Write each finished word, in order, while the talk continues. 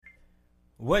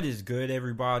What is good,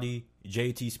 everybody?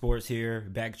 JT Sports here,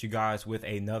 back to you guys with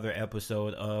another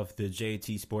episode of the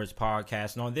JT Sports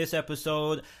Podcast. And on this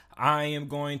episode, I am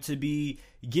going to be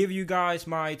give you guys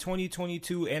my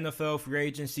 2022 NFL free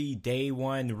agency day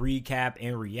one recap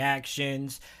and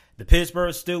reactions. The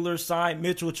Pittsburgh Steelers signed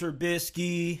Mitchell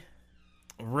Trubisky.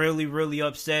 Really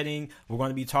upsetting. We're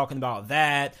going to be talking about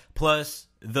that. Plus,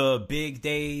 the big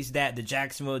days that the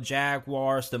Jacksonville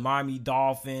Jaguars, the Miami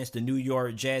Dolphins, the New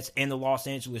York Jets, and the Los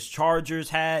Angeles Chargers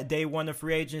had day one of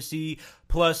free agency,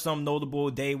 plus some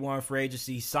notable day one free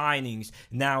agency signings.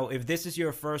 Now, if this is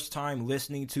your first time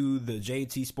listening to the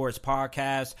JT Sports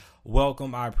Podcast,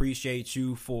 welcome. I appreciate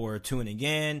you for tuning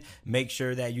in. Make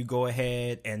sure that you go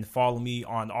ahead and follow me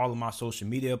on all of my social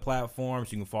media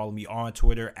platforms. You can follow me on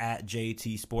Twitter at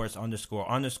JT Sports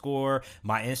 __.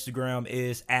 My Instagram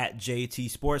is at JT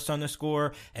Sports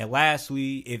 _. And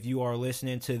lastly, if you are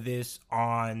listening to this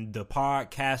on the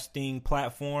podcasting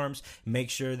platforms, make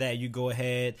sure that you go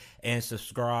ahead and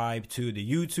subscribe to the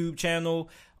YouTube channel.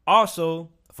 Also,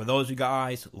 for those of you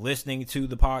guys listening to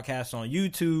the podcast on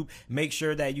YouTube, make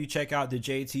sure that you check out the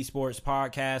JT Sports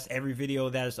Podcast. Every video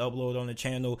that is uploaded on the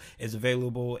channel is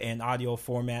available in audio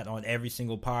format on every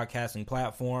single podcasting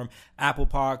platform. Apple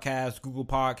Podcasts, Google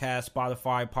Podcasts,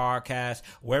 Spotify Podcasts,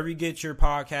 wherever you get your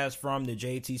podcast from, the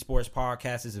JT Sports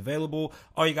Podcast is available.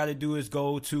 All you got to do is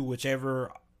go to whichever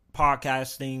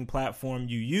podcasting platform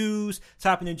you use,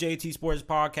 type in the JT Sports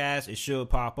Podcast, it should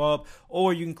pop up,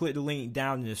 or you can click the link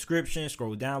down in the description,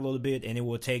 scroll down a little bit, and it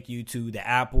will take you to the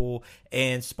Apple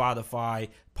and Spotify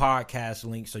podcast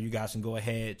link, so you guys can go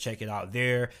ahead, check it out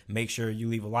there. Make sure you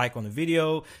leave a like on the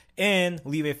video and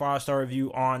leave a 5-star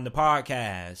review on the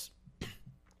podcast.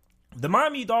 The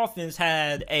Miami Dolphins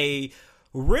had a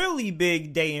really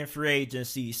big day in free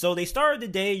agency. So they started the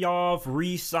day off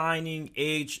re-signing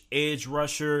edge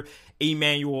rusher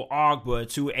Emmanuel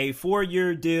Ogbah to a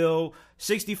 4-year deal,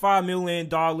 $65 million,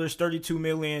 $32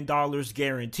 million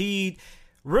guaranteed.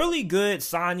 Really good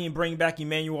signing, bringing back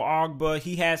Emmanuel Ogbah.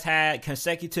 He has had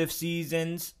consecutive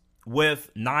seasons with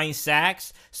 9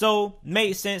 sacks, so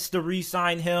made sense to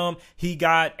re-sign him. He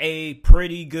got a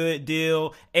pretty good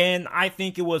deal, and I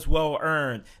think it was well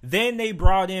earned. Then they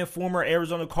brought in former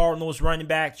Arizona Cardinals running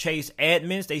back Chase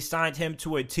Edmonds. They signed him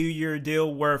to a 2-year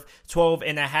deal worth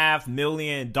 $12.5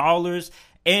 million.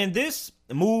 And this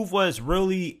move was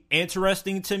really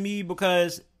interesting to me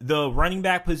because the running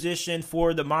back position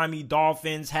for the Miami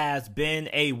Dolphins has been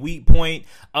a weak point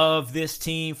of this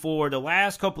team for the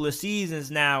last couple of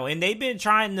seasons now. And they've been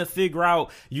trying to figure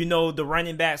out, the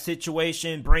running back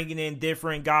situation, bringing in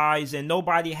different guys, and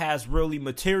nobody has really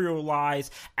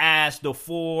materialized as the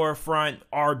forefront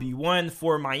RB1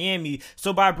 for Miami.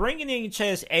 So by bringing in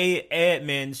Chase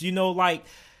Edmonds,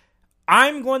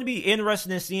 I'm going to be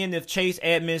interested in seeing if Chase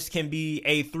Edmonds can be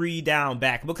a 3-down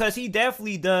back, because he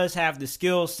definitely does have the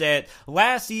skill set.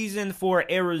 Last season for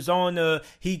Arizona,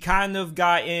 he kind of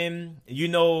got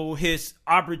his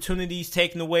opportunities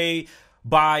taken away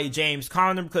by James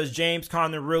Conner, because James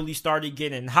Conner really started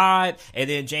getting hot, and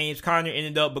then James Conner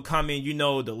ended up becoming,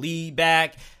 the lead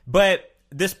back. But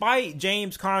despite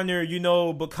James Conner,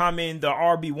 becoming the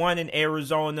RB1 in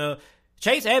Arizona,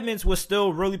 Chase Edmonds was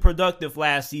still really productive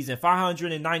last season.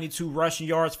 592 rushing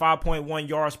yards, 5.1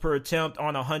 yards per attempt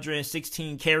on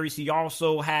 116 carries. He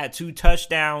also had 2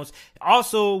 touchdowns.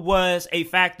 Also was a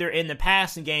factor in the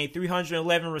passing game,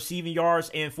 311 receiving yards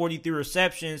and 43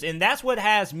 receptions. And that's what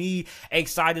has me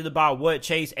excited about what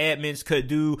Chase Edmonds could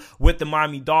do with the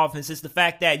Miami Dolphins. It's the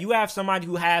fact that you have somebody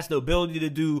who has the ability to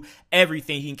do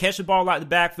everything. He can catch the ball out the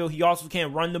backfield. He also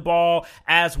can run the ball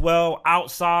as well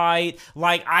outside.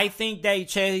 I think that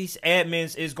Chase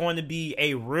Edmonds is going to be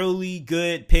a really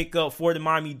good pickup for the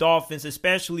Miami Dolphins,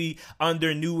 especially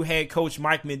under new head coach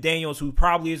Mike McDaniels, who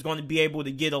probably is going to be able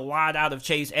to get a lot out of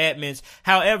Chase Edmonds.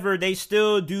 However, they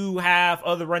still do have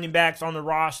other running backs on the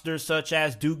roster, such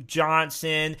as Duke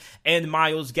Johnson and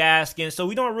Myles Gaskin. So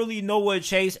we don't really know what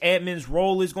Chase Edmonds'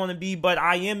 role is going to be, but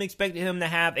I am expecting him to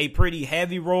have a pretty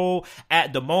heavy role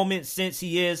at the moment, since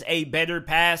he is a better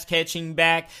pass catching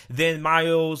back than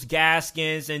Myles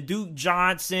Gaskins, and Duke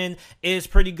Johnson is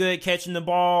pretty good catching the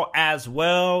ball as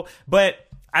well. But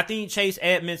I think Chase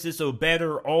Edmonds is a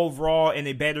better overall and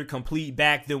a better complete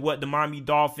back than what the Miami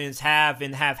Dolphins have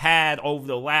and have had over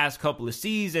the last couple of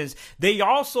seasons. They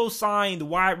also signed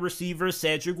wide receiver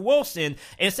Cedric Wilson,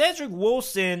 and Cedric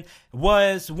Wilson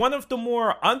was one of the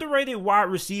more underrated wide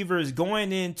receivers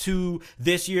going into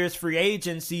this year's free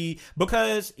agency,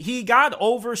 because he got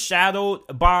overshadowed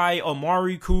by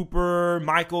Amari Cooper,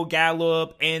 Michael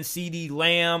Gallup, and CeeDee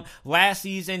Lamb. Last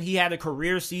season, he had a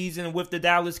career season with the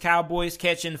Dallas Cowboys,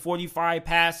 catching catching 45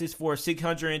 passes for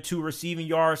 602 receiving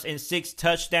yards and 6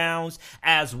 touchdowns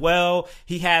as well.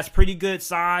 He has pretty good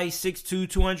size, 6'2",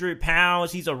 200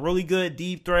 pounds. He's a really good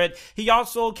deep threat. He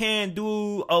also can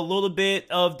do a little bit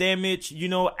of damage,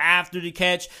 after the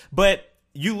catch, but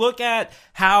you look at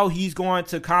how he's going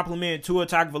to complement Tua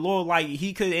Tagovailoa, like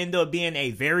he could end up being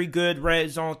a very good red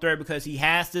zone threat because he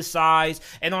has the size,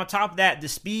 and on top of that, the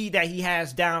speed that he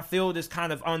has downfield is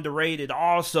kind of underrated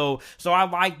also. So I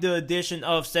like the addition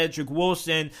of Cedric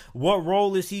Wilson. What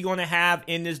role is he going to have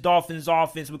in this Dolphins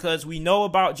offense? Because we know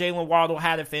about Jalen Waddle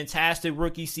had a fantastic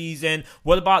rookie season.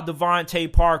 What about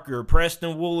Devontae Parker,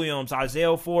 Preston Williams,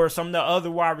 Isaiah Ford, some of the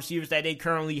other wide receivers that they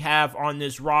currently have on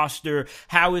this roster?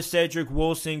 How is Cedric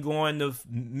Wilson going to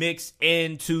mix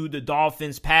into the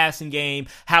Dolphins passing game?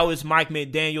 How is Mike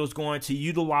McDaniels going to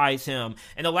utilize him?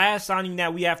 And the last signing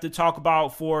that we have to talk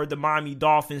about for the Miami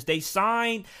Dolphins, they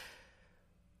signed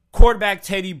quarterback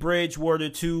Teddy Bridgewater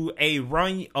to a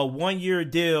 1-year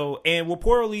deal, and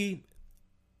reportedly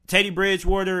Teddy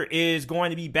Bridgewater is going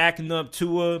to be backing up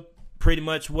Tua. Pretty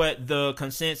much what the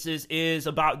consensus is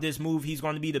about this move. He's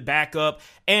going to be the backup,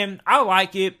 and I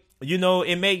like it.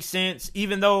 It makes sense,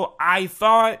 even though I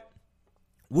thought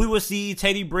we would see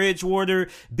Teddy Bridgewater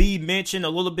be mentioned a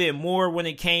little bit more when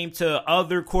it came to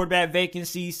other quarterback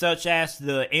vacancies, such as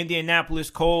the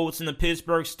Indianapolis Colts and the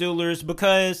Pittsburgh Steelers,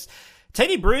 because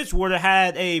Teddy Bridgewater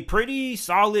had a pretty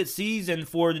solid season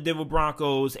for the Denver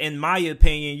Broncos, in my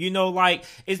opinion.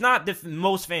 It's not the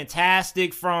most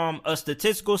fantastic from a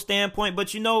statistical standpoint, but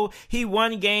he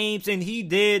won games and he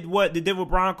did what the Denver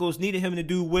Broncos needed him to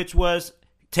do, which was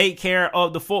take care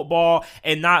of the football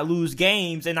and not lose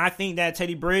games. And I think that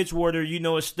Teddy Bridgewater,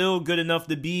 is still good enough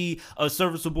to be a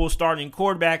serviceable starting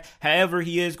quarterback. However,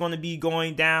 he is going to be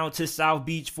going down to South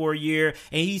Beach for a year,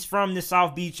 and he's from the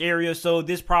South Beach area, so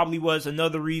this probably was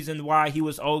another reason why he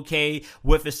was okay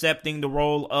with accepting the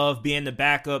role of being the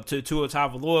backup to Tua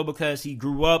Tagovailoa, because he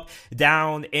grew up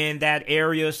down in that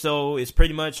area, so it's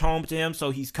pretty much home to him.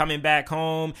 So he's coming back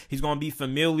home. He's going to be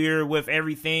familiar with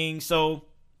everything. So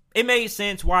it made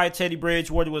sense why Teddy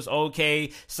Bridgewater was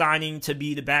okay signing to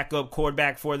be the backup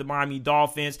quarterback for the Miami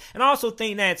Dolphins. And I also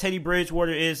think that Teddy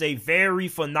Bridgewater is a very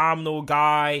phenomenal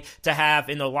guy to have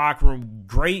in the locker room.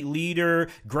 Great leader,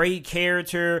 great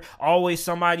character, always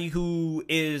somebody who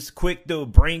is quick to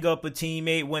bring up a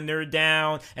teammate when they're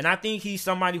down. And I think he's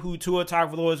somebody who Tua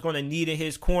Tagovailoa is going to need in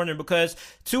his corner, because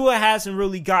Tua hasn't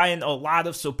really gotten a lot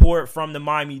of support from the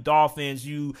Miami Dolphins.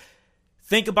 You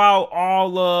think about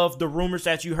all of the rumors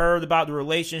that you heard about the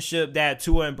relationship that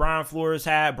Tua and Brian Flores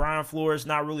had. Brian Flores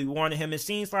not really wanting him. It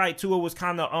seems like Tua was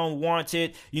kind of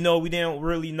unwanted. We didn't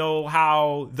really know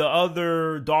how the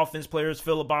other Dolphins players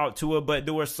feel about Tua, but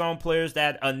there were some players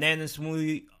that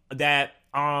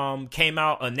came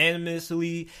out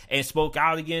unanimously and spoke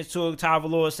out against Tua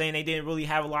Tagovailoa, saying they didn't really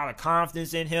have a lot of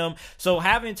confidence in him. So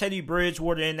having Teddy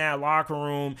Bridgewater in that locker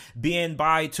room, being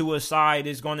by Tua's side,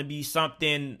 is going to be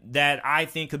something that I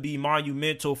think could be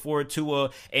monumental for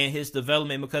Tua and his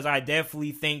development, because I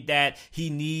definitely think that he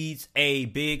needs a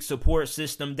big support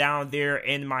system down there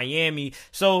in Miami.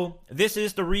 So this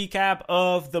is the recap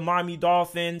of the Miami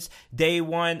Dolphins day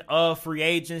one of free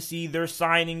agency, their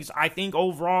signings. I think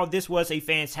overall this was a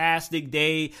fantastic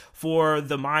day for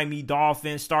the Miami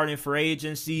Dolphins starting free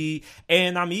agency,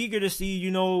 and I'm eager to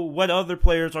see, what other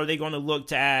players are they going to look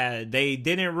to add. They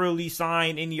didn't really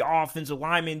sign any offensive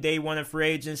linemen day one of free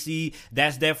agency.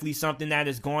 That's definitely something that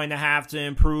is going to have to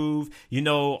improve.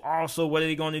 Also, what are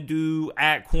they going to do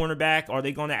at cornerback? Are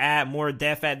they going to add more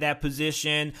depth at that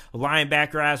position?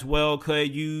 Linebacker as well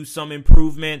could use some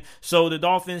improvement. So the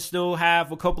Dolphins still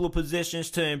have a couple of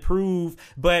positions to improve,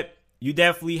 but you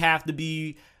definitely have to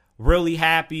be really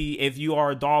happy if you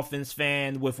are a Dolphins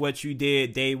fan with what you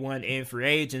did day one in free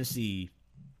agency.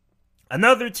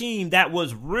 Another team that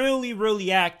was really,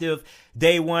 really active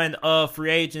day one of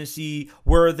free agency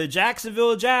were the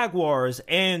Jacksonville Jaguars.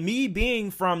 And me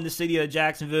being from the city of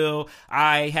Jacksonville,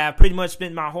 I have pretty much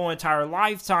spent my whole entire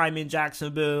lifetime in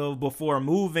Jacksonville before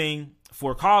moving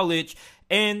for college.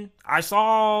 And I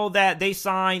saw that they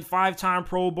signed 5-time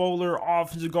Pro Bowler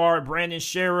offensive guard Brandon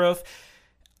Sheriff.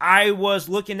 I was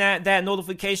looking at that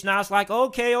notification. I was like,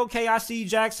 okay, I see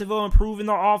Jacksonville improving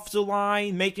the offensive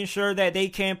line, making sure that they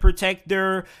can protect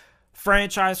their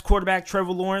franchise quarterback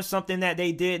Trevor Lawrence, something that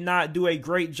they did not do a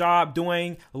great job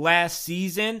doing last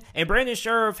season. And Brandon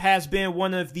Scherff has been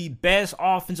one of the best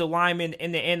offensive linemen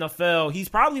in the NFL. He's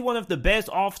probably one of the best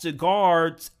offensive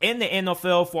guards in the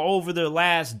NFL for over the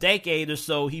last decade or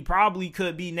so. He probably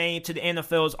could be named to the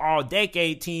NFL's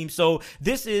all-decade team. So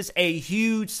this is a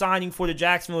huge signing for the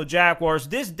Jacksonville Jaguars.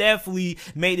 This definitely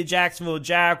made the Jacksonville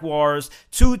Jaguars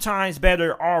 2 times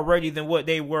better already than what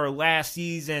they were last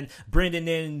season, Brandon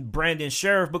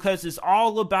Scherff, because it's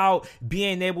all about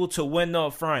being able to win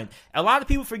up front. A lot of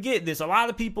people forget this. A lot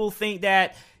of people think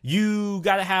that you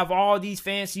got to have all these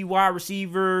fancy wide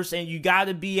receivers and you got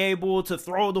to be able to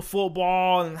throw the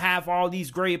football and have all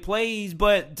these great plays.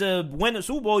 But to win a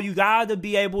Super Bowl, you got to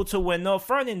be able to win up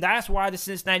front. And that's why the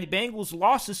Cincinnati Bengals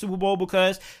lost the Super Bowl,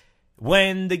 because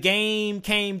when the game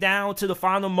came down to the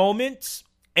final moments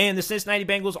and the Cincinnati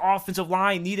Bengals offensive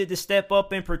line needed to step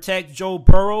up and protect Joe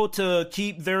Burrow to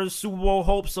keep their Super Bowl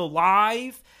hopes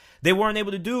alive, they weren't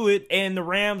able to do it, and the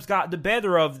Rams got the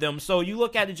better of them. So you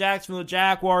look at the Jacksonville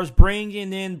Jaguars,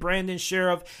 bringing in Brandon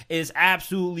Scherff is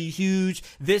absolutely huge.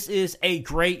 This is a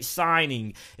great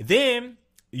signing. Then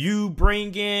you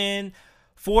bring in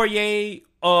Foye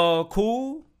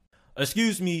Oluokun.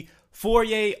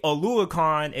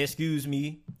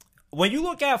 When you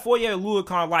look at Foye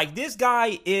Oluokun, like, this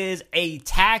guy is a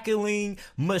tackling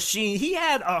machine. He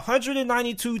had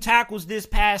 192 tackles this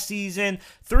past season,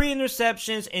 3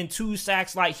 interceptions and 2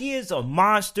 sacks. Like, he is a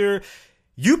monster.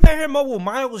 You pair him up with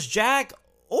Myles Jack.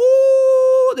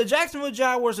 Ooh, the Jacksonville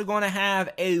Jaguars are going to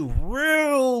have a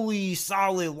really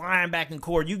solid linebacking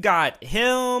core. You got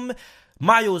him,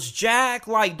 Myles Jack,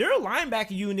 like, their linebacker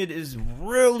unit is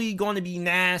really going to be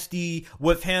nasty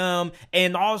with him.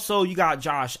 And also you got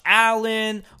Josh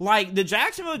Allen. Like, the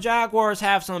Jacksonville Jaguars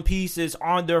have some pieces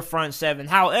on their front 7.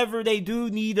 However, they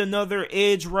do need another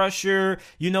edge rusher.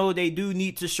 You know, they do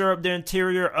need to shore up the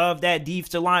interior of that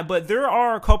defensive line. But there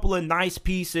are a couple of nice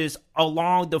pieces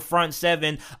along the front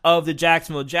 7 of the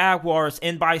Jacksonville Jaguars.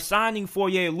 And by signing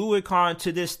Foye Oluokun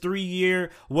to this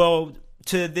 3-year,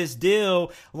 to this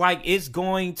deal, like, it's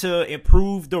going to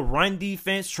improve the run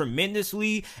defense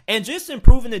tremendously and just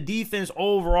improving the defense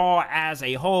overall as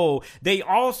a whole. They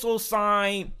also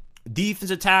signed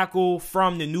defensive tackle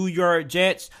from the New York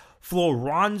Jets,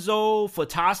 Florenzo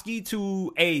Fatusky,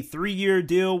 to a 3-year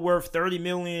deal worth $30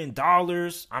 million.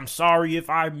 I'm sorry if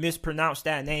I mispronounced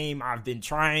that name. I've been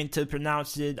trying to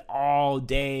pronounce it all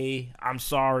day. I'm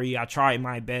sorry. I tried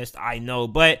my best, I know.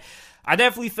 But I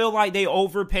definitely feel like they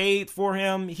overpaid for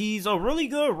him. He's a really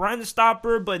good run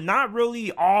stopper, but not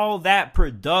really all that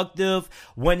productive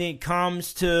when it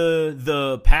comes to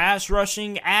the pass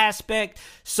rushing aspect.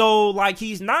 So, like,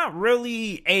 he's not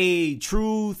really a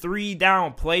true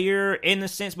 3-down player in a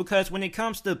sense, because when it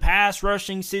comes to pass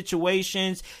rushing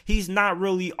situations, he's not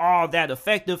really all that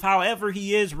effective. However,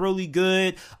 he is really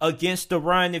good against the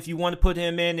run. If you want to put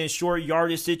him in short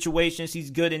yardage situations, he's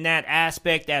good in that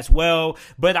aspect as well.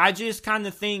 But I just kind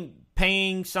of think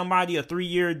paying somebody a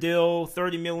 3-year deal,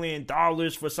 $30 million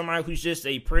for somebody who's just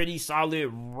a pretty solid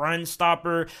run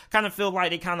stopper, kind of feel like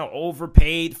they kind of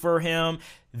overpaid for him.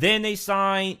 Then they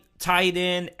signed tight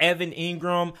end Evan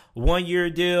Ingram, 1-year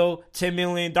deal, $10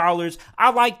 million.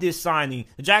 I like this signing.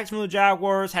 The Jacksonville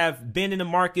Jaguars have been in the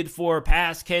market for a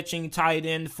pass catching tight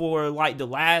end for like the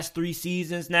last 3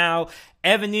 seasons now.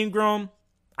 Evan Ingram,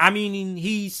 I mean,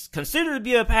 he's considered to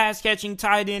be a pass-catching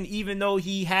tight end, even though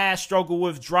he has struggled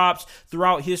with drops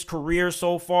throughout his career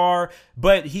so far.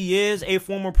 But he is a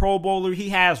former Pro Bowler. He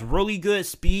has really good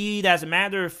speed. As a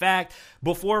matter of fact,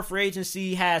 before free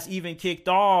agency has even kicked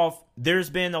off, there's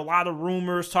been a lot of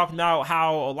rumors talking about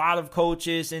how a lot of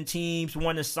coaches and teams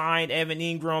want to sign Evan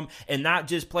Ingram and not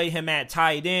just play him at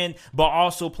tight end, but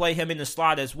also play him in the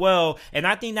slot as well. And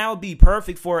I think that would be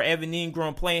perfect for Evan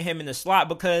Ingram, playing him in the slot,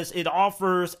 because it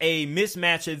offers a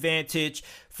mismatch advantage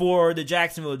for the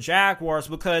Jacksonville Jaguars,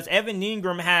 because Evan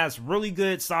Ingram has really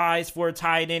good size for a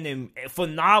tight end and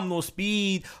phenomenal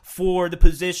speed for the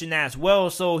position as well.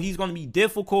 So he's going to be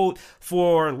difficult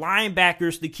for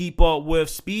linebackers to keep up with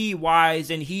speed-wise,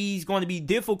 and he's going to be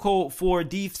difficult for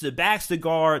defensive backs to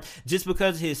guard just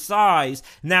because of his size.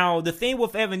 Now, the thing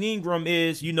with Evan Ingram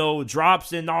is, you know,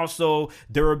 drops and also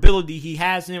durability. He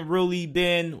hasn't really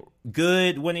been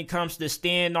good when it comes to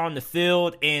staying on the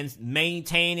field and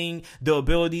maintaining the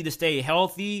ability to stay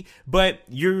healthy, but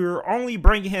you're only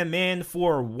bringing him in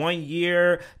for 1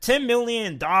 year. $10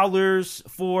 million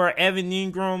for Evan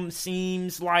Ingram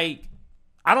seems like,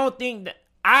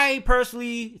 I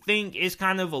personally think it's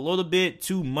kind of a little bit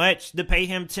too much to pay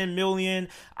him $10 million.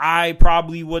 I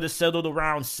probably would have settled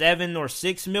around $7 or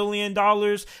 $6 million,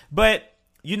 but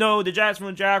the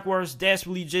Jacksonville Jaguars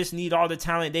desperately just need all the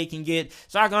talent they can get.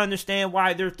 So I can understand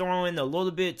why they're throwing a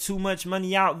little bit too much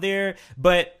money out there.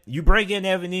 But you bring in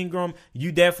Evan Ingram,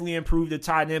 you definitely improve the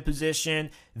tight end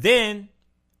position. Then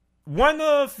one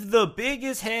of the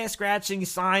biggest head-scratching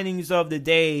signings of the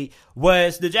day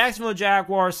was the Jacksonville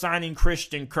Jaguars signing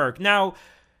Christian Kirk. Now,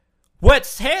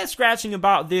 what's head-scratching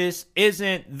about this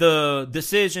isn't the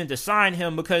decision to sign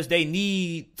him because they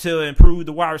need to improve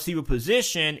the wide receiver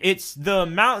position. It's the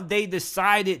amount they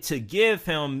decided to give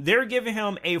him. They're giving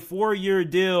him a 4-year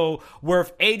deal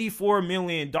worth $84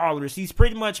 million. He's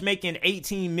pretty much making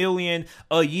 $18 million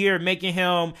a year, making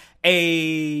him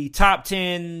a top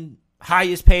 10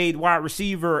 highest paid wide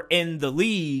receiver in the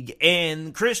league.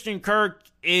 And Christian Kirk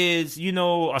is,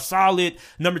 a solid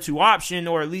number 2 option,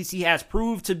 or at least he has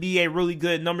proved to be a really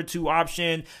good number 2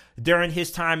 option during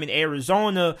his time in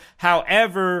Arizona.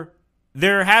 However,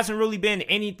 there hasn't really been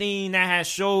anything that has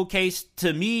showcased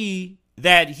to me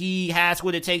that he has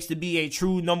what it takes to be a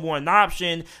true number 1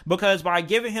 option, because by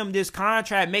giving him this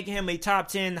contract, making him a top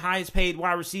 10 highest paid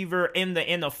wide receiver in the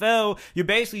NFL, you're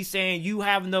basically saying you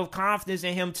have enough confidence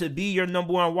in him to be your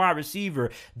number 1 wide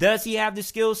receiver. Does he have the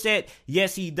skill set?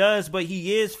 Yes, he does, but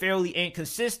he is fairly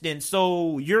inconsistent.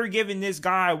 So you're giving this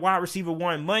guy wide receiver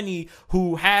 1 money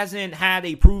who hasn't had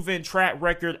a proven track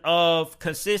record of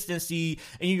consistency,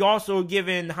 and you also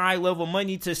giving high level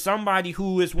money to somebody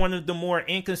who is one of the more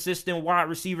inconsistent wide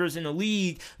receivers in the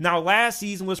league. Now, last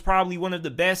season was probably one of the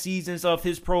best seasons of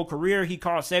his pro career. He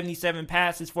caught 77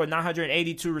 passes for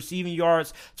 982 receiving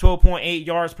yards, 12.8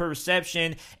 yards per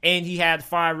reception, and he had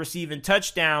 5 receiving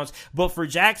touchdowns. But for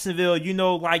Jacksonville,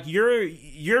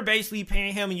 you're basically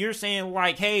paying him, and you're saying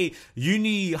hey, you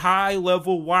need high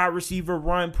level wide receiver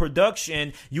run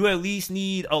production. You at least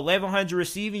need 1,100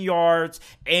 receiving yards,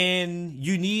 and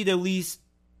you need at least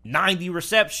 90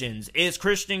 receptions. Is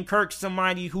Christian Kirk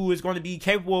somebody who is going to be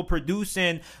capable of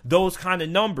producing those kind of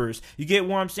numbers? You get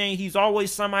what I'm saying? He's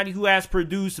always somebody who has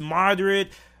produced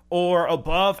moderate or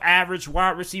above average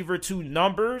wide receiver 2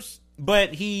 numbers,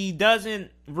 but he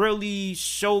doesn't really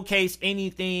showcase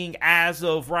anything as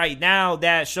of right now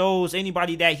that shows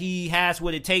anybody that he has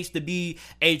what it takes to be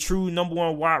a true number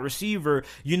 1 wide receiver.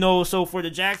 So for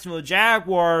the Jacksonville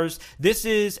Jaguars, this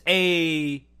is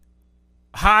a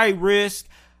high risk,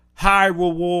 high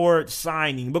reward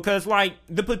signing, because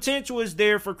the potential is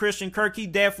there for Christian Kirk. He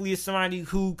definitely is somebody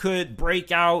who could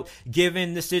break out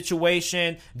given the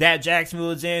situation that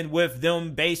Jacksonville is in, with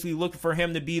them basically looking for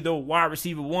him to be the wide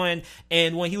receiver 1.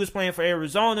 And when he was playing for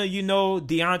Arizona,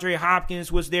 DeAndre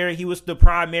Hopkins was there. He was the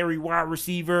primary wide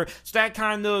receiver. So that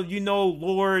kind of,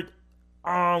 lured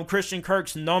Christian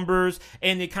Kirk's numbers,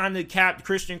 and it kind of capped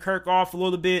Christian Kirk off a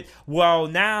little bit. Well,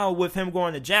 now with him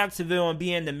going to Jacksonville and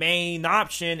being the main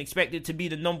option, expected to be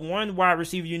the number 1 wide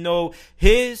receiver,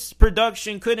 his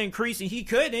production could increase, and he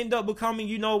could end up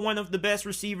becoming, one of the best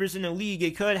receivers in the league.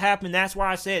 It could happen. That's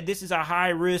why I said this is a high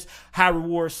risk, high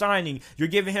reward signing. You're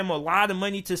giving him a lot of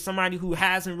money to somebody who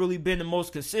hasn't really been the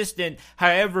most consistent.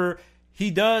 However, he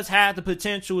does have the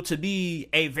potential to be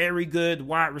a very good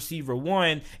wide receiver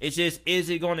 1. It's just, is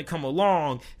it going to come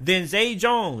along? Then Zay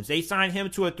Jones, they signed him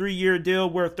to a 3-year deal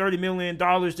worth $30 million.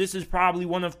 This is probably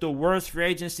one of the worst free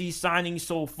agency signings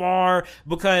so far,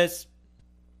 because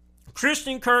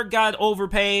Christian Kirk got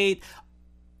overpaid.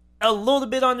 A little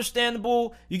bit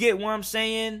understandable. You get what I'm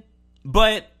saying?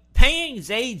 But paying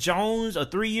Zay Jones a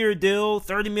 3-year deal,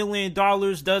 $30 million,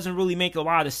 doesn't really make a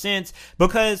lot of sense,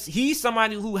 because he's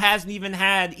somebody who hasn't even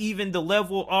had even the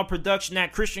level of production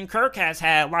that Christian Kirk has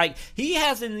had. He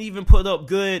hasn't even put up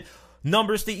good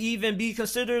numbers to even be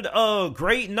considered a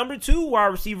great number 2 wide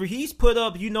receiver. He's put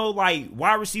up,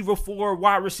 wide receiver 4,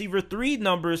 wide receiver 3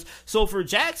 numbers. So for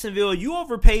Jacksonville, you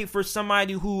overpaid for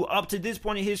somebody who up to this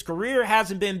point in his career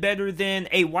hasn't been better than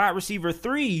a wide receiver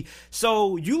 3.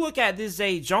 So you look at this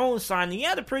Zay Jones signing. He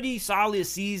had a pretty solid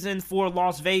season for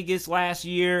Las Vegas last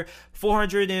year.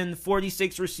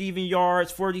 446 receiving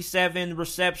yards, 47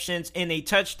 receptions, and a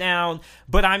touchdown.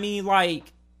 But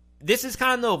this is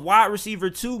kind of wide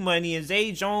receiver 2 money, and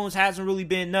Zay Jones hasn't really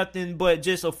been nothing but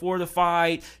just a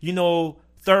fortified, 3rd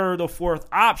or 4th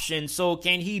option. So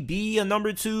can he be a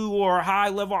number 2 or a high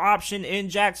level option in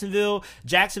Jacksonville?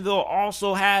 Jacksonville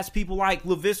also has people like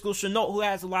Laviska Shenault, who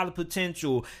has a lot of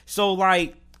potential. So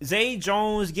Zay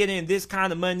Jones getting this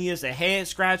kind of money is a head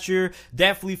scratcher.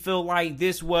 Definitely feel like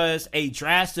this was a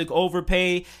drastic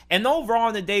overpay. And overall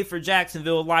in the day for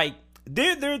Jacksonville,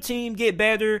 did their team get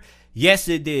better? Yes,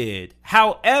 it did.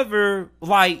 However,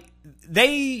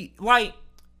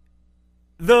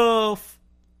 the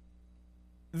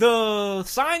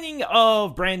signing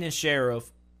of Brandon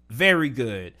Sheriff, very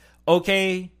good.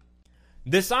 Okay.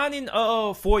 The signing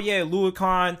of Foye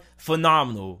Oluokun,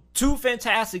 phenomenal. 2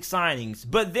 fantastic signings.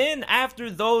 But then after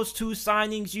those 2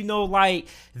 signings,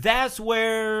 that's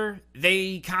where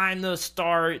they kind of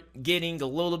start getting a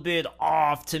little bit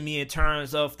off to me in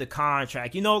terms of the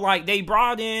contract. They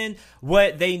brought in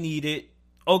what they needed.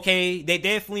 Okay, they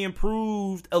definitely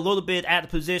improved a little bit at the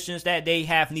positions that they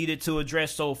have needed to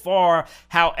address so far.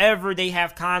 However, they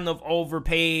have kind of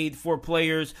overpaid for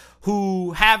players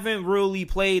who haven't really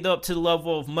played up to the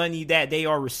level of money that they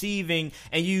are receiving.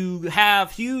 And you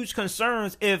have huge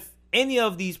concerns if any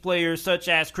of these players, such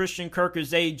as Christian Kirk or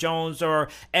Zay Jones or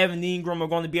Evan Ingram, are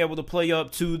going to be able to play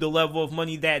up to the level of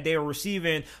money that they are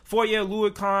receiving. Foye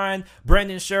Oluokun,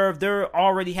 Brandon Scherff, they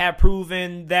already have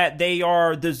proven that they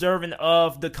are deserving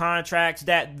of the contracts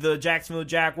that the Jacksonville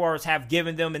Jaguars have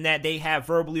given them and that they have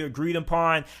verbally agreed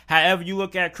upon. However, you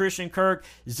look at Christian Kirk,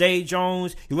 Zay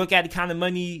Jones, you look at the kind of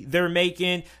money they're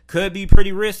making, could be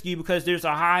pretty risky because there's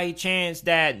a high chance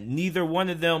that neither one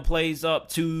of them plays up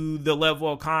to the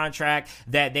level of contract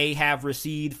that they have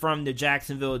received from the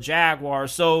Jacksonville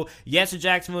Jaguars. So, yes, the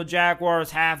Jacksonville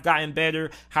Jaguars have gotten better.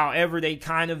 However, they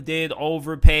kind of did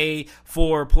overpay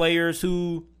for players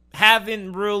who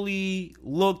haven't really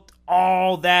looked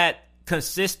all that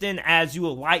consistent as you would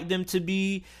like them to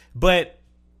be. But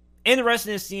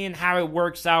interesting in seeing how it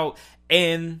works out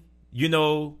in,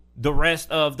 the rest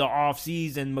of the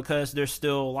offseason, because there's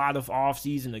still a lot of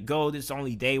offseason to go. This is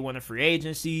only day 1 of free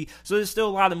agency. So there's still a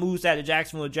lot of moves that the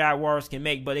Jacksonville Jaguars can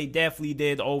make, but they definitely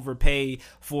did overpay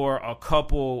for a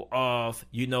couple of,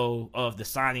 of the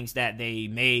signings that they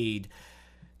made.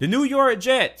 The New York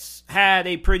Jets had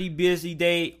a pretty busy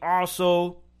day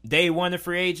also. Day 1 of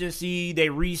free agency, they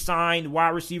re-signed wide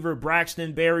receiver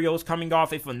Braxton Berrios, coming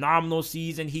off a phenomenal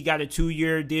season. He got a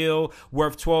 2-year deal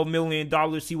worth $12 million.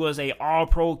 He was an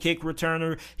all-pro kick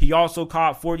returner. He also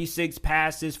caught 46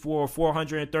 passes for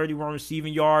 431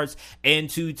 receiving yards and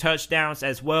 2 touchdowns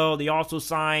as well. They also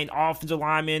signed offensive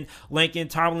lineman Lincoln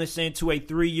Tomlinson to a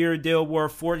 3-year deal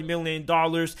worth $40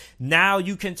 million. Now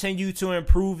you continue to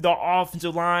improve the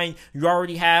offensive line. You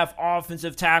already have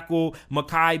offensive tackle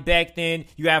Mekhi Becton.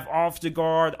 You have offensive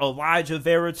guard Elijah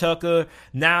Vera Tucker.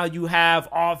 Now you have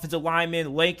offensive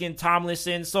lineman Lincoln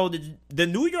Tomlinson. So the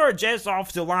New York Jets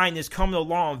offensive line is coming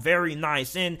along very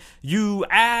nice. And you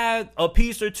add a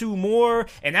piece or 2 more,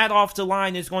 and that offensive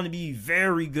line is going to be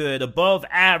very good, above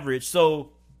average.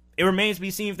 So it remains to be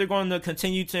seen if they're going to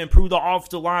continue to improve the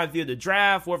offensive line via the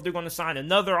draft, or if they're going to sign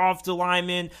another offensive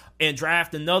lineman and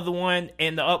draft another one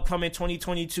in the upcoming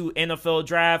 2022 NFL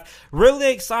draft.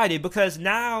 Really excited because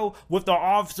now with the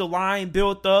offensive line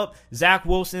built up, Zach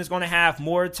Wilson is going to have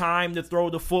more time to throw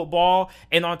the football.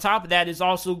 And on top of that, it's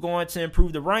also going to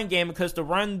improve the run game because the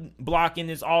run blocking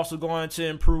is also going to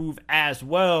improve as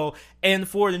well. And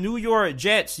for the New York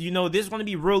Jets, this is going to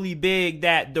be really big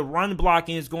that the run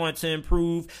blocking is going to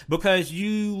improve, because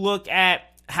you look at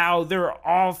how their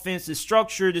offense is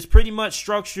structured. It's pretty much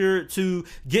structured to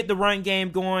get the run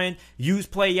game going, use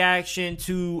play action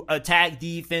to attack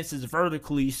defenses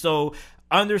vertically. So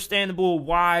understandable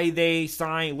why they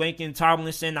signed Lincoln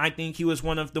Tomlinson. I think he was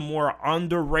one of the more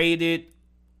underrated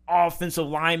offensive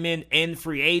lineman in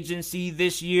free agency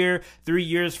this year. 3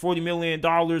 years, $40 million,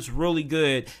 really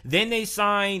good. Then they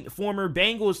signed former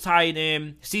Bengals tight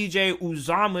end CJ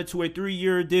Uzomah to a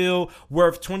 3-year deal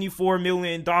worth $24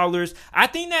 million. I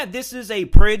think that this is a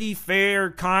pretty fair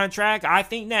contract. I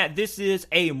think that this is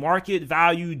a market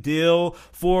value deal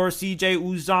for CJ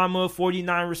Uzomah.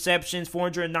 49 receptions,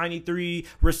 493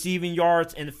 receiving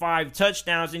yards, and 5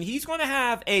 touchdowns. And he's going to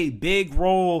have a big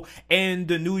role in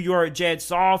the New York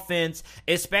Jets offense,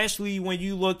 especially when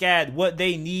you look at what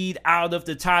they need out of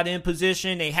the tight end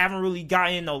position. They haven't really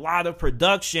gotten a lot of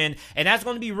production, and that's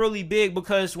going to be really big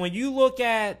because when you look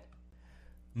at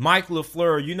Mike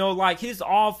LaFleur, his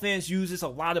offense uses a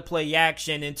lot of play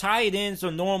action, and tight ends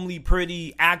are normally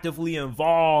pretty actively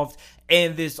involved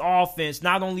in this offense,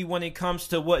 not only when it comes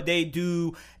to what they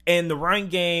do in the run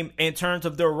game in terms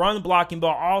of their run blocking,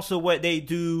 but also what they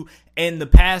do in the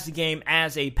pass game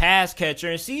as a pass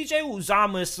catcher. And CJ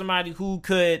Uzomah is somebody who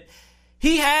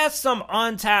he has some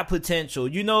untapped potential.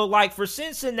 For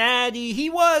Cincinnati, he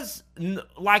was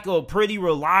like a pretty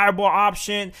reliable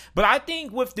option, but I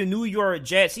think with the New York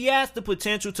Jets, he has the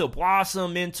potential to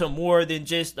blossom into more than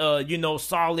just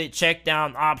solid check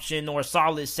down option or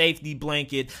solid safety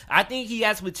blanket. I think he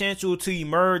has potential to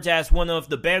emerge as one of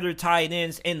the better tight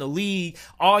ends in the league.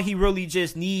 All he really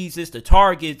just needs is the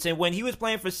targets. And when he was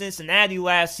playing for Cincinnati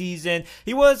last season,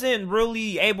 he wasn't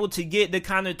really able to get the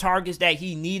kind of targets that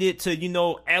he needed to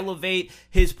elevate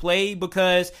his play,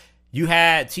 because You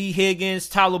had T. Higgins,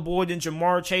 Tyler Boyd, and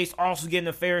Jamar Chase also getting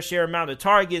a fair share amount of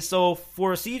targets. So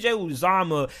for CJ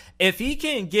Uzomah, if he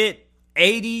can get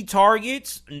 80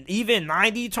 targets, even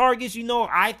 90 targets,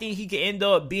 I think he could end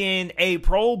up being a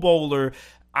Pro Bowler.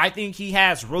 I think he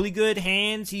has really good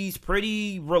hands. He's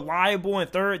pretty reliable in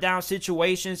third down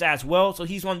situations as well. So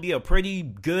he's going to be a pretty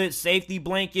good safety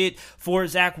blanket for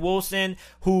Zach Wilson,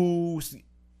 who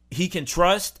he can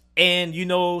trust. And,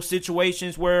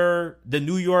 situations where the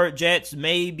New York Jets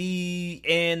may be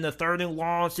in the third and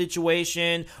long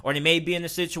situation, or they may be in a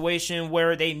situation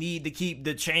where they need to keep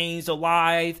the chains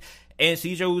alive. And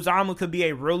CJ Uzomah could be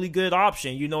a really good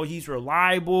option. He's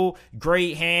reliable,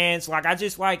 great hands. I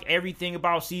just like everything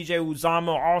about CJ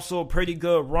Uzomah. Also a pretty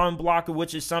good run blocker,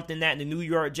 which is something that the New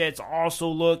York Jets also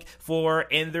look for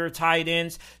in their tight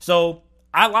ends. So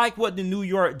I like what the New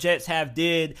York Jets have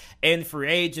did in free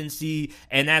agency,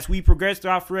 and as we progress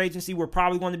throughout free agency, we're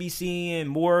probably going to be seeing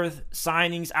more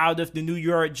signings out of the New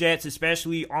York Jets,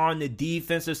 especially on the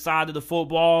defensive side of the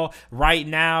football. Right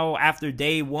now, after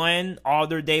day one, all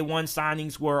their day one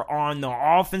signings were on the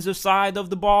offensive side of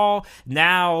the ball.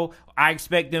 Now, I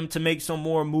expect them to make some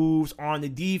more moves on the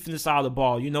defensive side of the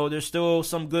ball. There's still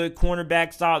some good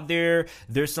cornerbacks out there.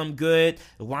 There's some good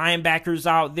linebackers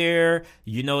out there.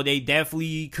 They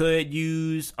definitely could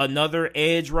use another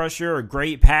edge rusher, a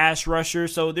great pass rusher.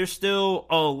 So there's still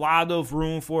a lot of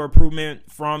room for improvement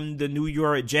from the New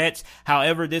York Jets.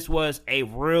 However, this was a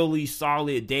really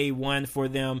solid day one for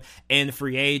them in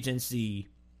free agency.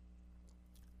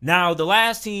 Now, the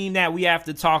last team that we have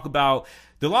to talk about,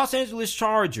 the Los Angeles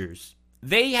Chargers.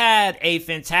 They had a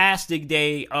fantastic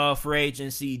day of free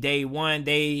agency. Day one,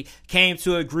 they came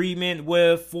to agreement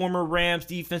with former Rams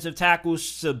defensive tackle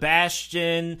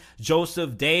Sebastian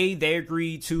Joseph Day. They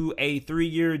agreed to a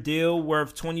 3-year deal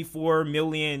worth $24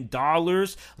 million.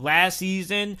 Last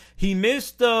season, he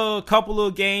missed a couple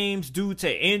of games due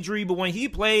to injury, but when he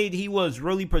played, he was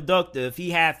really productive. He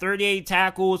had 38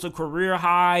 tackles, a career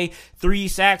high, 3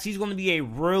 sacks. He's going to be a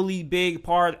really big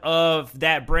part of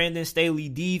that Brandon Staley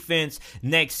defense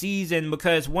next season,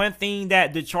 because one thing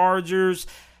that the Chargers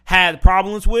had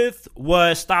problems with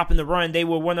was stopping the run. They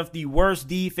were one of the worst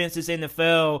defenses in the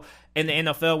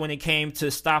NFL when it came to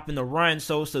stopping the run.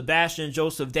 So Sebastian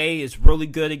Joseph Day is really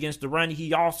good against the run.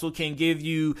 He also can give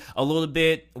you a little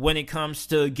bit when it comes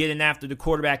to getting after the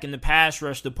quarterback in the pass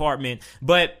rush department.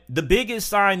 But the biggest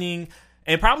signing,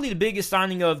 and probably the biggest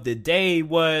signing of the day,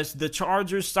 was the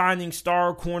Chargers signing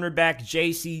star cornerback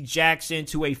J.C. Jackson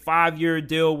to a 5-year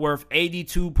deal worth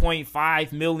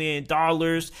 $82.5 million.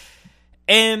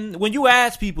 And when you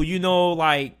ask people, did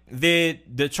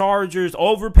the Chargers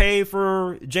overpay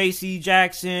for J.C.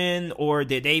 Jackson, or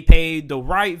did they pay the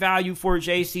right value for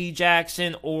J.C.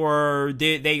 Jackson, or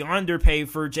did they underpay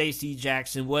for J.C.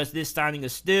 Jackson? Was this signing a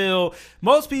steal?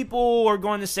 Most people are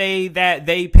going to say that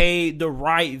they paid the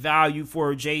right value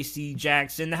for J.C.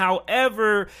 Jackson.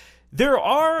 However, there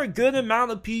are a good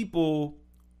amount of people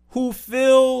who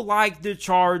feel like the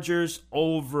Chargers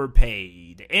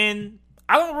overpaid. And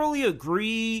I don't really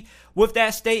agree with that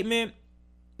statement,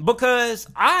 because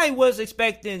I was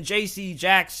expecting J.C.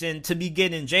 Jackson to be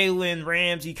getting Jalen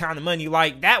Ramsey kind of money.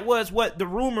 That was what the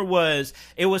rumor was.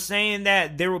 It was saying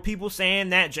that there were people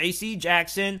saying that J.C.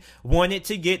 Jackson wanted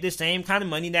to get the same kind of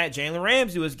money that Jalen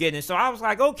Ramsey was getting. So I was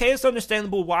like, okay, it's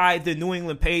understandable why the New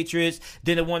England Patriots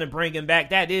didn't want to bring him back.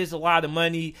 That is a lot of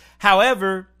money.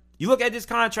 However, you look at this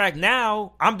contract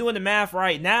now, I'm doing the math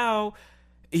right now,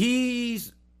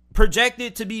 he's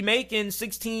projected to be making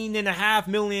 $16.5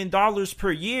 million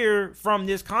per year from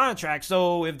this contract.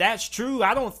 So if that's true,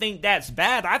 I don't think that's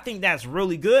bad. I think that's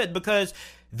really good, because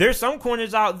there's some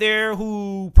corners out there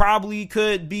who probably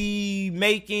could be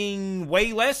making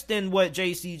way less than what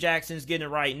J.C. Jackson's getting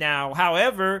right now.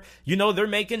 However, they're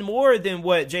making more than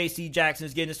what J.C.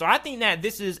 Jackson's getting. So I think that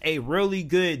this is a really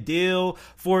good deal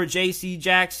for J.C.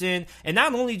 Jackson. And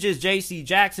not only just J.C.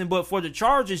 Jackson, but for the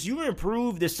Chargers, you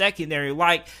improve the secondary.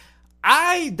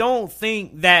 I don't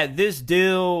think that this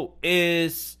deal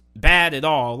is bad at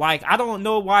all. I don't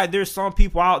know why there's some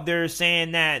people out there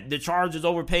saying that the Chargers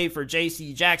overpaid for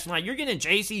J.C. Jackson. You're getting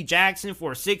J.C. Jackson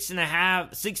for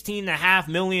 $16.5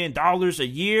 million a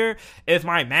year. If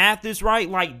my math is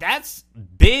right, that's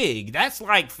big. That's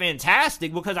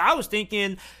fantastic, because I was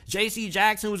thinking J.C.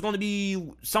 Jackson was going to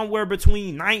be somewhere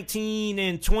between 19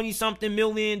 and 20 something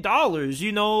 $million.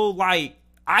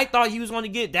 I thought he was going to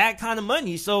get that kind of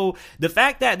money. So the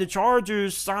fact that the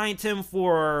Chargers signed him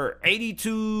for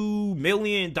 $82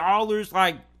 million,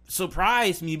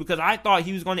 surprised me, because I thought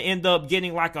he was going to end up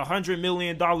getting $100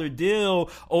 million deal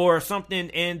or something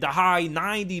in the high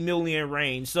 $90 million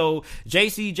range. So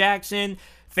J.C. Jackson,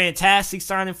 fantastic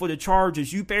signing for the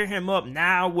Chargers. You pair him up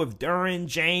now with Derwin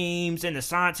James and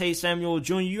Asante Samuel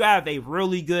Jr. You have a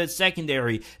really good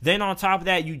secondary. Then on top of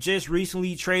that, you just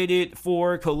recently traded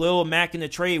for Khalil Mack in the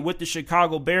trade with the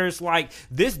Chicago Bears. Like,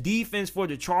 this defense for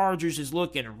the Chargers is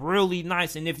looking really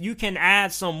nice. And if you can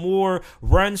add some more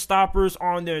run stoppers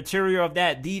on the interior of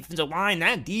that defensive line,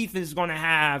 that defense is going to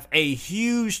have a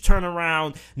huge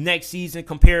turnaround next season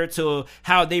compared to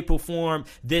how they performed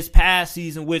this past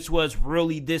season, which was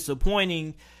really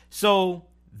disappointing. So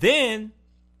then,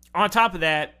 on top of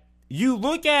that, you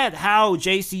look at how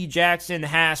J.C. Jackson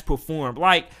has performed.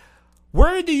 Like,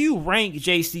 where do you rank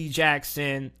J.C.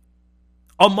 Jackson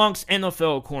amongst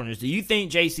NFL corners? Do you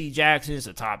think J.C. Jackson is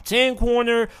a top 10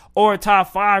 corner or a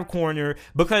top 5 corner?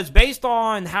 Because based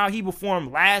on how he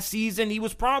performed last season, he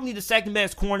was probably the second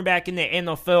best cornerback in the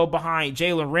NFL behind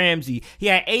Jalen Ramsey. He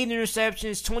had 8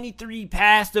 interceptions, 23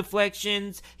 pass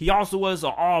deflections. He also was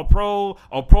an All-Pro,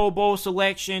 a Pro Bowl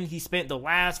selection. He spent the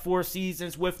last 4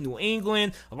 seasons with New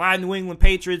England. A lot of New England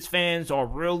Patriots fans are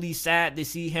really sad to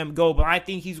see him go, but I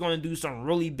think he's going to do some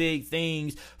really big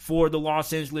things for the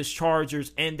Los Angeles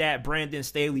Chargers and that Brandon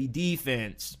Staley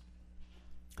defense.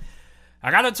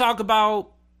 I got to talk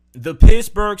about the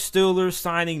Pittsburgh Steelers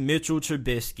signing Mitchell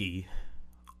Trubisky.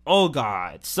 Oh,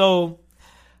 God. So,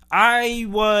 I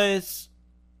was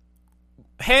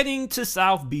heading to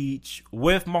South Beach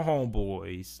with my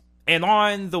homeboys. And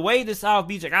on the way to South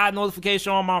Beach, I got a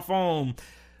notification on my phone.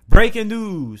 Breaking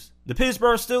news. The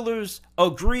Pittsburgh Steelers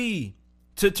agree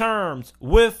to terms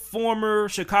with former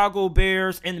Chicago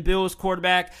Bears and Bills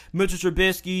quarterback Mitchell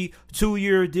Trubisky,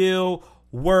 2-year deal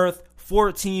worth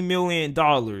 $14 million.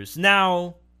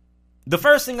 Now, the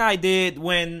first thing I did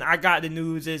when I got the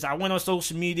news is I went on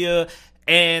social media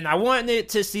and I wanted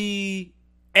to see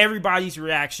everybody's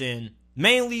reaction,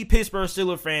 mainly Pittsburgh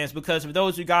Steelers fans, because for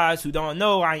those of you guys who don't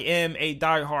know, I am a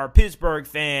diehard Pittsburgh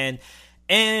fan,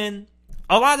 and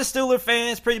a lot of Steelers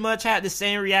fans pretty much had the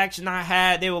same reaction I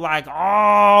had. They were like,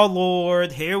 oh,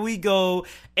 Lord, here we go.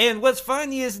 And what's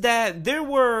funny is that there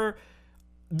were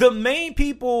the main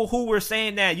people who were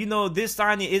saying that, you know, this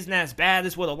signing isn't as bad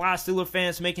as what a lot of Steelers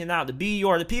fans making it out to be,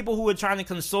 or the people who were trying to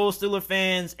console Steelers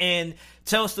fans and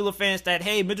tell Steelers fans that,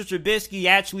 hey, Mitchell Trubisky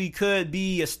actually could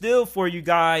be a steal for you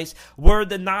guys, were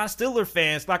the non-Steelers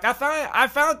fans. Like, I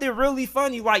found it really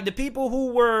funny. Like, the people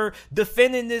who were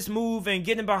defending this move and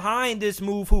getting behind this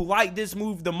move, who liked this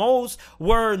move the most,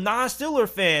 were non-Steelers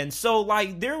fans. So,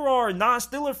 like, there are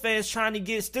non-Steelers fans trying to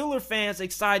get Steelers fans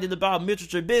excited about Mitchell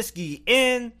Trubisky.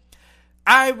 And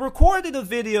I recorded a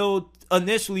video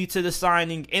initially to the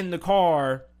signing in the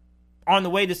car on the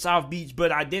way to South Beach,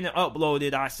 but I didn't upload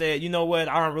it. I said, you know what,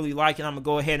 I don't really like it. I'm going to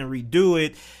go ahead and redo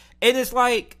it. And it's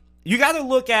like, you got to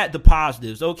look at the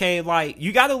positives, okay? Like,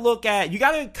 you got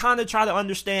to kind of try to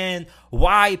understand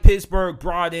why Pittsburgh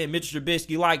brought in Mitchell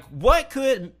Trubisky. Like, what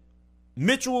could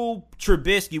Mitchell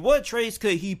Trubisky, what traits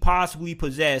could he possibly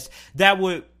possess that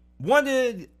would want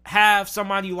to have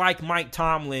somebody like Mike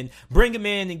Tomlin bring him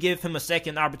in and give him a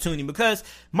second opportunity? Because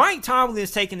Mike Tomlin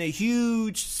is taking a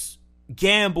huge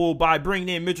gamble by bringing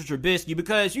in Mitchell Trubisky,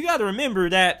 because you got to remember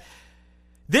that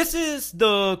this is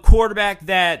the quarterback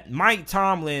that Mike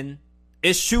Tomlin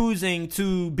is choosing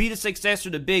to be the successor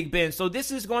to Big Ben. So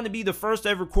this is going to be the first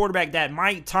ever quarterback that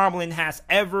Mike Tomlin has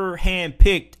ever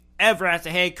handpicked ever as a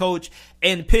head coach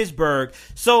in Pittsburgh.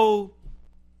 So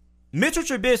Mitchell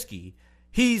Trubisky,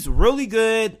 he's really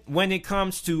good when it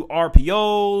comes to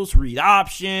RPOs, read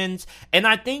options, and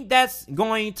I think that's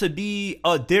going to be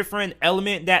a different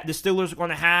element that the Steelers are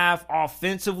going to have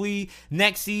offensively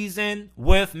next season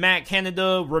with Matt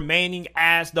Canada remaining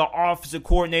as the offensive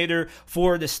coordinator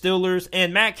for the Steelers.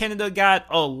 And Matt Canada got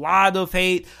a lot of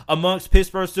hate amongst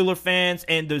Pittsburgh Steelers fans,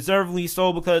 and deservedly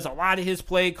so, because a lot of his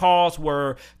play calls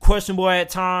were questionable at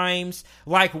times.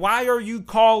 Like, why are you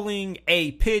calling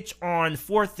a pitch on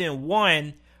 4th and 1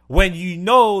 when you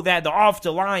know that the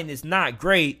offensive line is not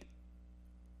great?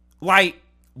 Like,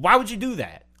 why would you do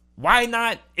that? Why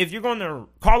not, if you're going to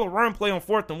call a run play on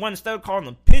 4th and 1, instead of calling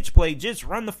a pitch play, just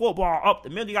run the football up the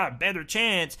middle? You got a better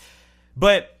chance.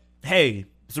 But, hey,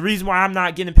 it's the reason why I'm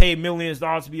not getting paid millions of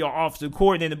dollars to be an offensive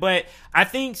coordinator. But I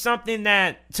think something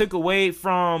that took away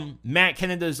from Matt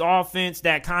Canada's offense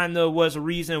that kind of was a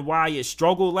reason why it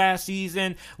struggled last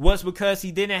season was because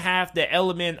he didn't have the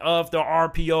element of the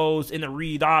RPOs and the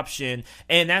read option.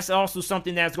 And that's also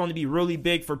something that's going to be really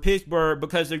big for Pittsburgh,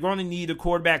 because they're going to need a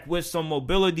quarterback with some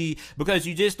mobility, because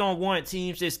you just don't want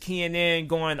teams just keying in,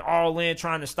 going all in,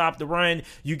 trying to stop the run.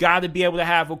 You got to be able to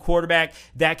have a quarterback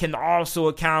that can also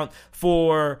account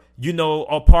for more,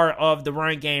 a part of the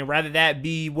run game, rather that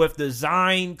be with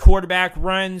design quarterback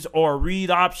runs or read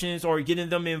options or getting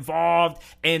them involved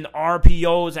in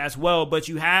RPOs as well. But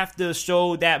you have to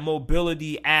show that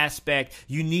mobility aspect.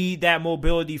 You need that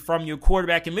mobility from your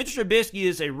quarterback. And Mitchell Trubisky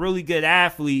is a really good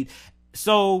athlete.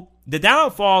 So the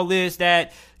downfall is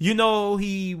that,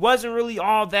 he wasn't really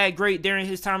all that great during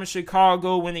his time in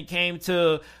Chicago when it came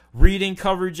to reading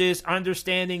coverages,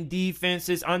 understanding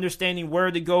defenses, understanding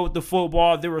where to go with the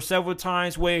football. There were several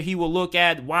times where he would look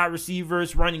at wide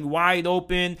receivers running wide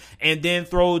open and then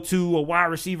throw to a wide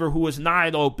receiver who was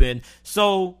not open.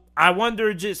 So I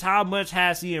wonder just how much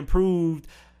has he improved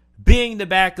being the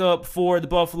backup for the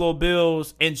Buffalo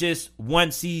Bills in just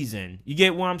one season. You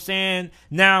get what I'm saying?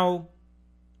 Now,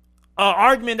 an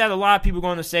argument that a lot of people are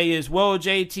going to say is, well,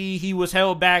 JT, he was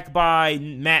held back by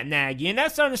Matt Nagy. And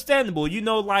that's understandable.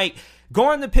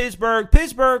 Going to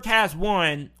Pittsburgh has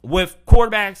won with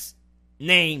quarterbacks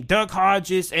named Duck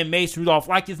Hodges and Mason Rudolph.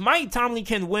 If Mike Tomlin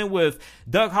can win with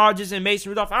Duck Hodges and Mason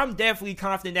Rudolph, I'm definitely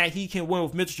confident that he can win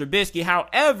with Mitchell Trubisky.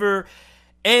 However,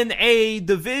 in a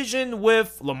division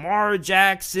with Lamar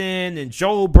Jackson and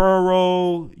Joe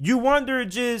Burrow, you wonder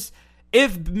just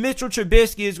if Mitchell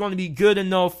Trubisky is going to be good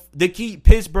enough to keep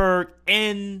Pittsburgh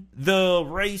in the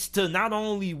race to not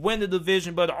only win the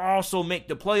division, but also make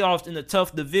the playoffs in a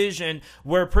tough division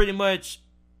where pretty much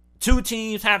two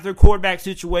teams have their quarterback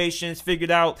situations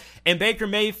figured out. And Baker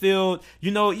Mayfield,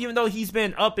 even though he's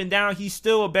been up and down, he's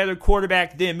still a better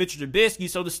quarterback than Mitchell Trubisky.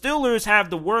 So the Steelers have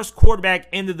the worst quarterback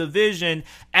in the division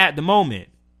at the moment.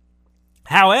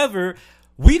 However,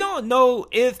 we don't know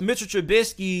if Mitchell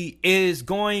Trubisky is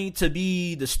going to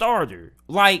be the starter.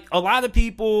 A lot of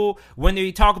people, when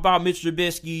they talk about Mitchell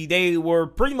Trubisky, they were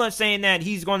pretty much saying that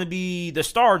he's going to be the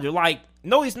starter.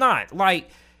 No, he's not.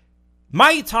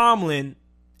 Mike Tomlin,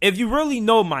 if you really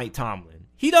know Mike Tomlin,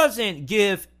 he doesn't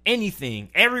give anything.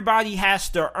 Everybody has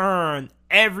to earn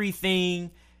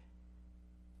everything.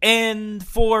 And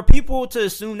for people to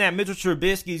assume that Mitchell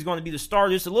Trubisky is going to be the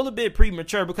starter, it's a little bit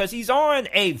premature because he's on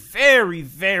a very,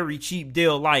 very cheap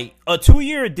deal. A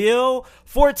 2-year deal,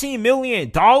 $14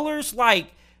 million.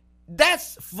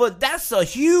 That's a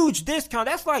huge discount.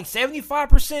 That's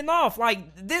 75% off.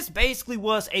 This basically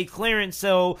was a clearance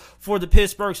sale for the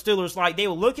Pittsburgh Steelers. They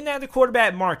were looking at the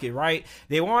quarterback market, right?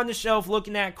 They were on the shelf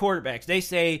looking at quarterbacks. They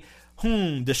say,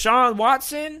 Deshaun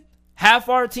Watson, half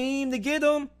our team to get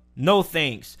him? No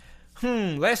thanks.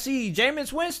 Let's see.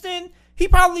 Jameis Winston, he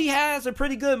probably has a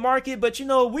pretty good market, but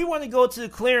we want to go to the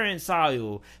clearance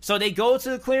aisle. So they go to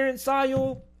the clearance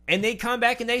aisle and they come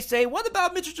back and they say, what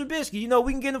about Mitchell Trubisky?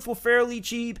 We can get him for fairly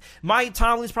cheap. Mike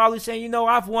Tomlin's probably saying,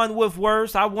 I've won with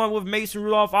worse. I won with Mason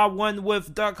Rudolph. I won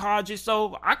with Duck Hodges.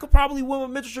 So I could probably win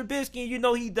with Mitchell Trubisky.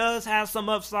 He does have some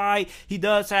upside. He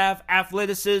does have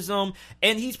athleticism.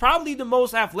 And he's probably the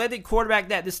most athletic quarterback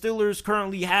that the Steelers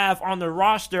currently have on the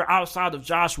roster outside of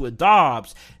Joshua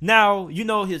Dobbs. Now,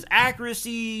 his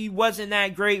accuracy wasn't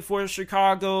that great for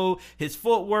Chicago. His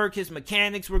footwork, his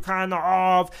mechanics were kind of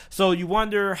off. So you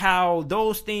wonder how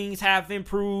those things have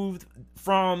improved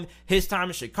from his time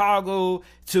in Chicago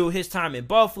to his time in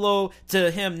Buffalo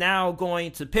to him now going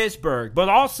to Pittsburgh. But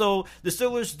also, the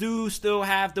Steelers do still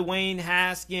have Dwayne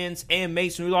Haskins and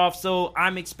Mason Rudolph, so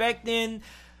I'm expecting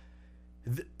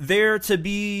there to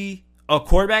be a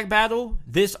quarterback battle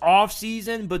this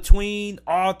offseason between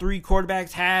all three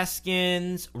quarterbacks,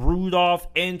 Haskins, Rudolph,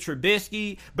 and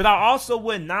Trubisky. But I also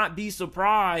would not be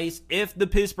surprised if the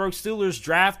Pittsburgh Steelers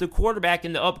draft a quarterback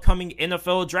in the upcoming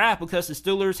NFL draft, because the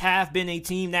Steelers have been a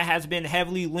team that has been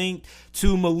heavily linked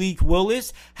to Malik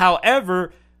Willis.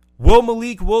 However, will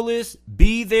Malik Willis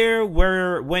be there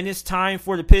when it's time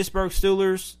for the Pittsburgh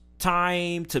Steelers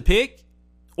time to pick?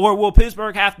 Or will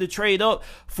Pittsburgh have to trade up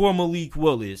for Malik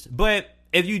Willis? But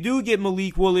if you do get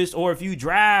Malik Willis, or if you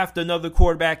draft another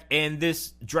quarterback in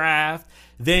this draft,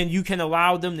 then you can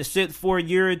allow them to sit for a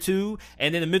year or two.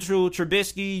 And then if Mitchell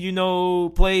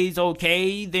Trubisky, plays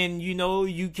okay, then,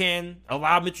 you can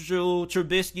allow Mitchell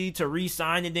Trubisky to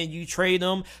re-sign, and then you trade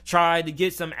him, try to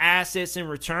get some assets in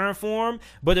return for him.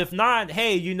 But if not,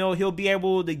 hey, he'll be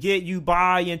able to get you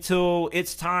by until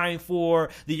it's time for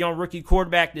the young rookie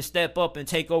quarterback to step up and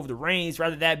take over the reins,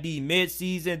 rather that be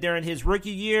mid-season during his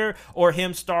rookie year or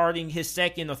him starting his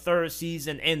second or third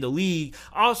season in the league.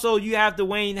 Also, you have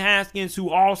Dwayne Haskins,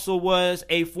 who also was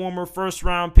a former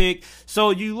first-round pick.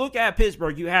 So you look at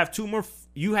Pittsburgh, you have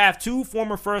two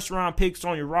former first-round picks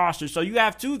on your roster. So you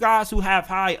have two guys who have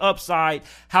high upside.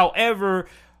 However,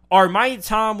 are Mike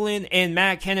Tomlin and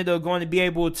Matt Canada going to be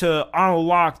able to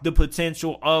unlock the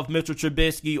potential of Mitchell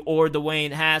Trubisky or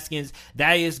Dwayne Haskins?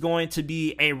 That is going to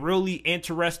be a really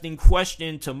interesting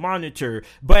question to monitor.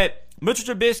 But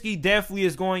Mitchell Trubisky definitely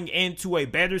is going into a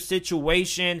better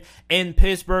situation in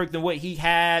Pittsburgh than what he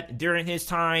had during his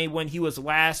time when he was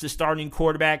last the starting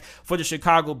quarterback for the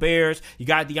Chicago Bears. You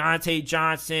got Deontay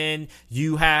Johnson,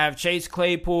 you have Chase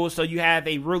Claypool, so you have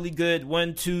a really good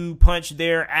 1-2 punch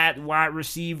there at wide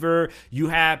receiver. You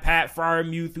have Pat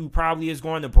Freiermuth, who probably is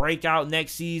going to break out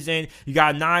next season. You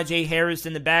got Najee Harris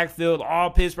in the backfield.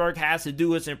 All Pittsburgh has to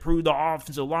do is improve the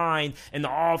offensive line, and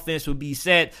the offense will be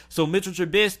set. So Mitchell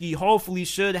Trubisky hopefully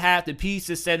should have the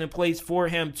pieces set in place for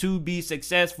him to be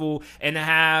successful and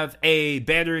have a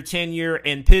better tenure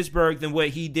in Pittsburgh than what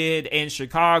he did in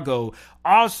Chicago.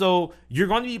 Also, you're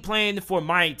going to be playing for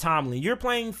Mike Tomlin. You're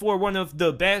playing for one of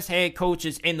the best head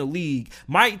coaches in the league.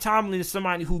 Mike Tomlin is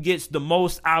somebody who gets the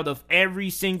most out of every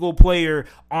single player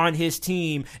on his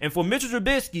team. And for Mitchell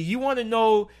Trubisky, you want to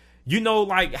know,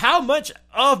 like how much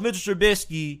of Mitchell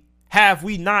Trubisky have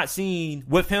we not seen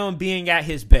with him being at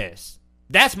his best?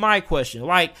 That's my question.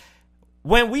 Like,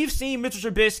 when we've seen Mitchell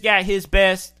Trubisky at his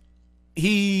best,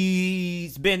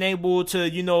 he's been able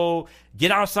to,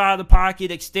 get outside the pocket,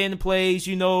 extend plays,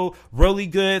 really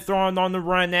good throwing on the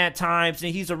run at times.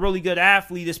 And he's a really good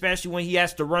athlete, especially when he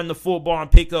has to run the football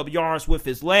and pick up yards with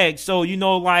his legs. So,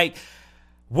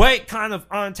 what kind of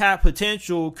untapped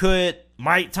potential could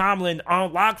Mike Tomlin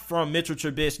unlock from Mitchell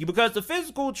Trubisky? Because the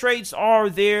physical traits are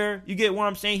there. You get what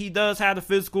I'm saying? He does have the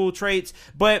physical traits.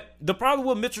 But the problem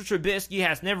with Mitchell Trubisky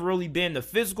has never really been the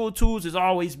physical tools. It's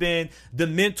always been the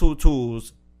mental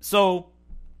tools. So,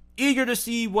 eager to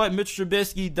see what Mitchell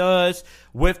Trubisky does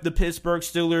with the Pittsburgh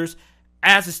Steelers.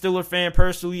 As a Steeler fan,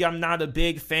 personally, I'm not a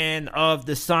big fan of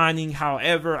the signing.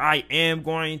 However, I am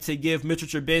going to give Mitchell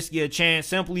Trubisky a chance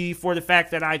simply for the fact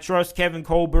that I trust Kevin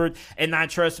Colbert and I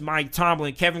trust Mike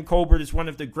Tomlin. Kevin Colbert is one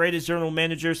of the greatest general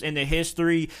managers in the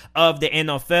history of the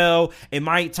NFL, and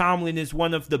Mike Tomlin is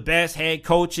one of the best head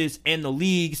coaches in the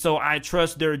league, so I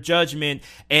trust their judgment.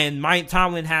 And Mike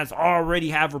Tomlin has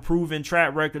already have a proven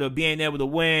track record of being able to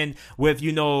win with,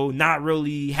 not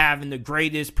really having the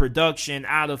greatest production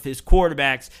out of his quarterbacks,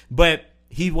 but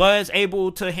he was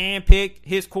able to handpick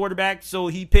his quarterback, so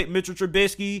he picked Mitchell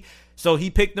Trubisky, so he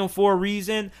picked him for a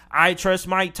reason. I trust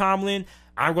Mike Tomlin.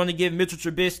 I'm going to give Mitchell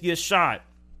Trubisky a shot.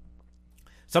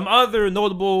 Some other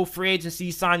notable free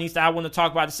agency signings that I want to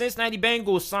talk about. The Cincinnati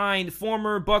Bengals signed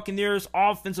former Buccaneers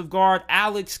offensive guard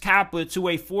Alex Cappa to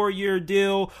a 4-year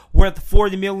deal worth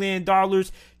 $40 million.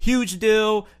 Huge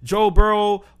deal. Joe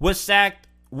Burrow was sacked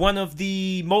one of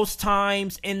the most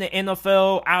times in the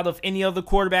NFL out of any other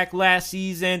quarterback last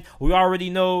season. We already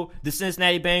know the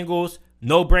Cincinnati Bengals,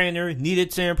 no-brainer,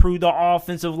 needed to improve the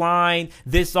offensive line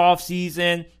this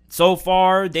offseason. So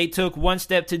far, they took one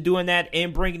step to doing that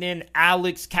and bringing in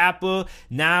Alex Cappa.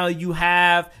 Now you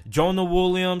have Jonah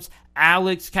Williams,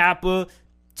 Alex Cappa,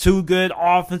 two good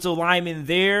offensive linemen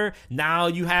there. Now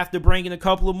you have to bring in a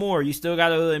couple of more. You still got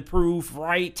to improve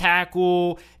right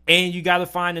tackle, and you got to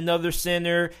find another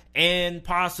center and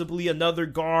possibly another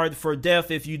guard for depth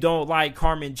if you don't like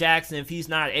Carmen Jackson, if he's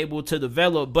not able to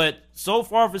develop. But so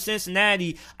far for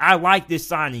Cincinnati, I like this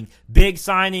signing. Big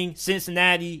signing.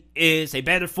 Cincinnati is a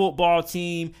better football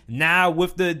team now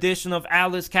with the addition of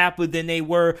Alex Cappa than they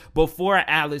were before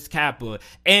Alex Cappa.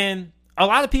 And a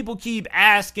lot of people keep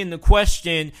asking the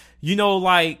question,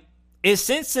 is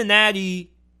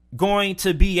Cincinnati going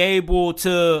to be able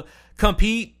to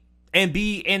compete and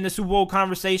be in the Super Bowl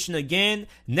conversation again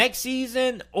next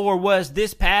season? Or was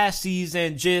this past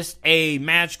season just a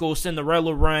magical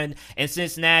Cinderella run and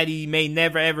Cincinnati may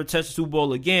never ever touch the Super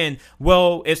Bowl again?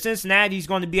 Well, if Cincinnati's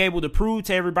going to be able to prove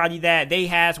to everybody that they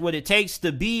has what it takes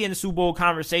to be in the Super Bowl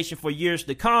conversation for years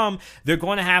to come, they're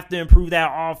going to have to improve that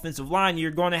offensive line.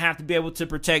 You're going to have to be able to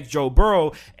protect Joe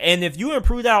Burrow. And if you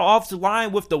improve that offensive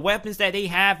line with the weapons that they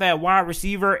have at wide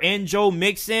receiver and Joe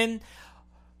Mixon,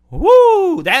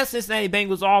 woo! That Cincinnati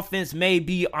Bengals offense may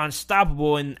be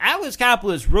unstoppable. And Alex Cappa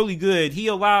is really good. He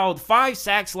allowed 5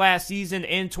 sacks last season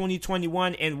in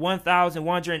 2021 and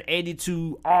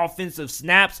 1,182 offensive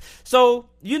snaps. So,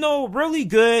 really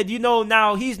good.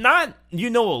 Now he's not,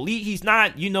 elite. He's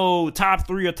not, top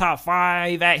 3 or top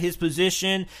 5 at his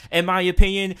position, in my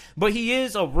opinion. But he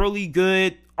is a really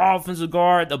good offensive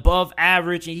guard, above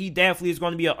average, and he definitely is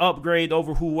going to be an upgrade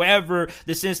over whoever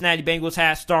the Cincinnati Bengals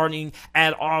had starting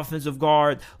at offensive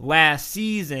guard last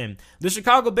season. The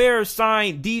Chicago Bears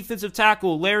signed defensive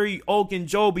tackle Larry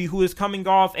Ogunjobi, who is coming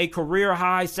off a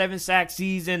career-high 7-sack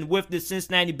season with the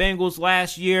Cincinnati Bengals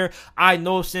last year. I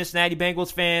know Cincinnati Bengals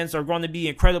Bills fans are going to be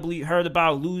incredibly hurt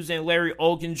about losing Larry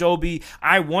Ogunjobi.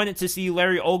 I wanted to see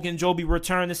Larry Ogunjobi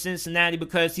return to Cincinnati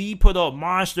because he put up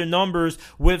monster numbers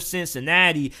with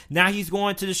Cincinnati. Now he's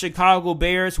going to the Chicago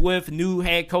Bears with new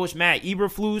head coach Matt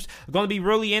Eberflus. Going to be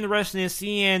really interesting in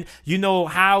seeing,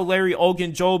 how Larry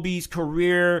Ogunjobi's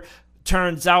career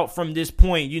turns out from this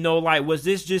point. Was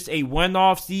this just a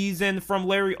one-off season from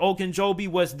Larry Ogunjobi?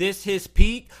 Was this his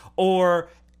peak, or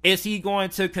is he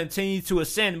going to continue to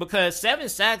ascend? Because 7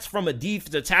 sacks from a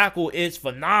defensive tackle is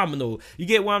phenomenal. You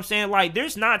get what I'm saying?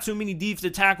 There's not too many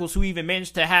defensive tackles who even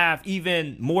managed to have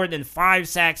even more than 5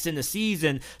 sacks in the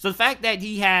season. So the fact that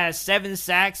he has 7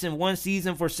 sacks in one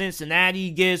season for Cincinnati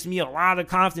gives me a lot of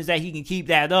confidence that he can keep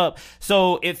that up.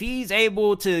 So if he's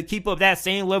able to keep up that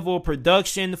same level of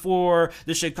production for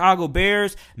the Chicago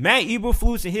Bears, Matt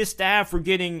Eberflus and his staff are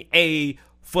getting a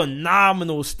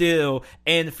phenomenal steal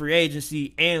in free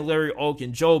agency and Larry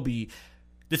Ogunjobi.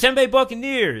 The Tampa Bay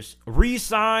Buccaneers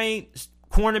re-signed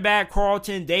cornerback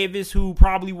Carlton Davis, who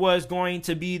probably was going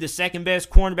to be the second best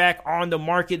cornerback on the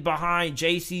market behind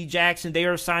J.C. Jackson. They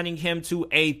are signing him to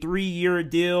a 3-year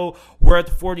deal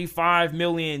worth $45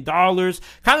 million. Kind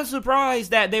of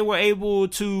surprised that they were able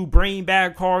to bring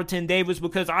back Carlton Davis,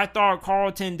 because I thought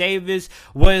Carlton Davis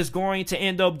was going to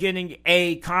end up getting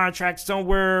a contract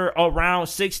somewhere around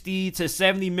 $60 to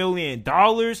 $70 million.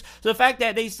 So the fact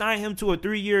that they signed him to a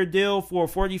 3-year deal for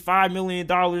 $45 million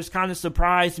kind of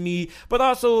surprised me. But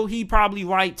also, he probably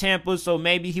liked Tampa, so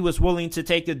maybe he was willing to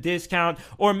take a discount,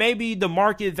 or maybe the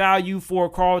market value for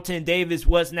Carlton Davis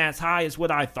wasn't as high as what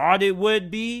I thought it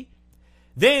would be.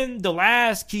 Then the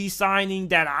last key signing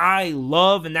that I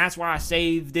love, and that's why I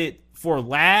saved it for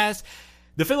last,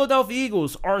 the Philadelphia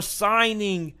Eagles are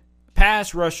signing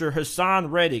pass rusher Haason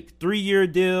Reddick, 3-year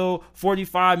deal,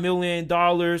 $45 million.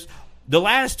 The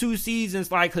last 2 seasons,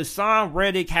 Haason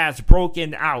Reddick has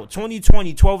broken out.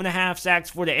 2020, 12.5 sacks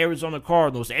for the Arizona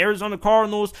Cardinals. The Arizona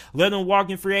Cardinals let him walk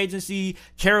in free agency.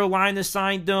 Carolina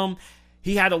signed him.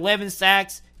 He had 11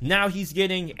 sacks. Now he's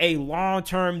getting a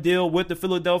long-term deal with the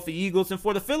Philadelphia Eagles. And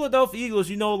for the Philadelphia Eagles,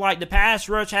 the pass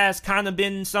rush has kind of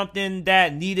been something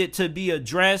that needed to be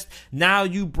addressed. Now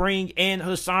you bring in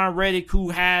Haason Reddick, who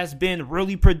has been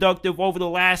really productive over the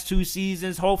last 2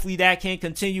 seasons. Hopefully that can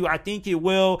continue. I think it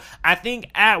will. I think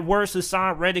at worst,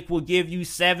 Haason Reddick will give you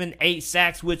 7-8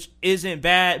 sacks, which isn't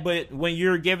bad. But when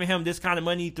you're giving him this kind of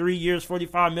money, 3 years,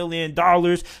 $45 million,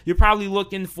 you're probably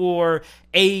looking for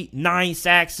 8-9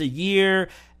 sacks a year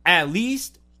at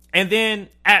least. And then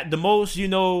at the most,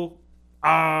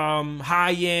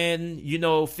 high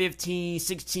end, 15,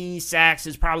 16 sacks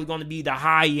is probably going to be the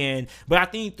high end. But I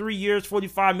think 3 years,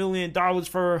 $45 million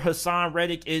for Haason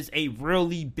Reddick is a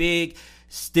really big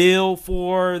steal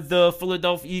for the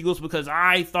Philadelphia Eagles, because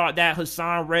I thought that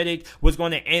Haason Reddick was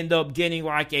going to end up getting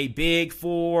a big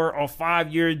 4 or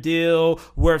 5 year deal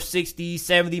worth $60,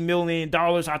 $70 million.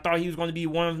 I thought he was going to be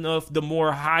one of the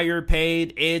more higher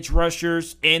paid edge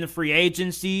rushers in free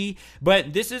agency.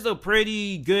 But this is a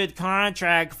pretty good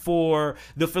contract for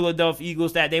the Philadelphia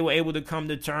Eagles that they were able to come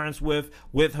to terms with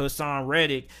Haason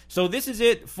Reddick. So this is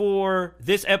it for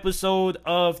this episode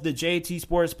of the JT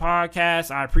Sports Podcast.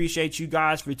 I appreciate you guys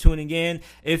for tuning in.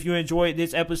 If you enjoyed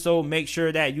this episode, make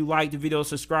sure that you like the video,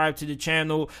 subscribe to the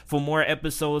channel for more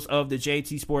episodes of the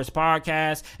JT Sports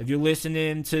Podcast. If you're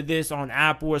listening to this on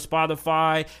Apple or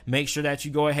Spotify, make sure that you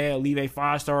go ahead and leave a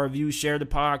 5-star review, share the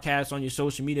podcast on your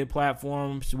social media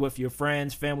platforms with your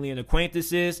friends, family, and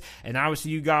acquaintances, and I will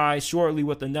see you guys shortly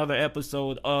with another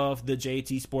episode of the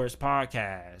JT Sports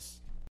Podcast.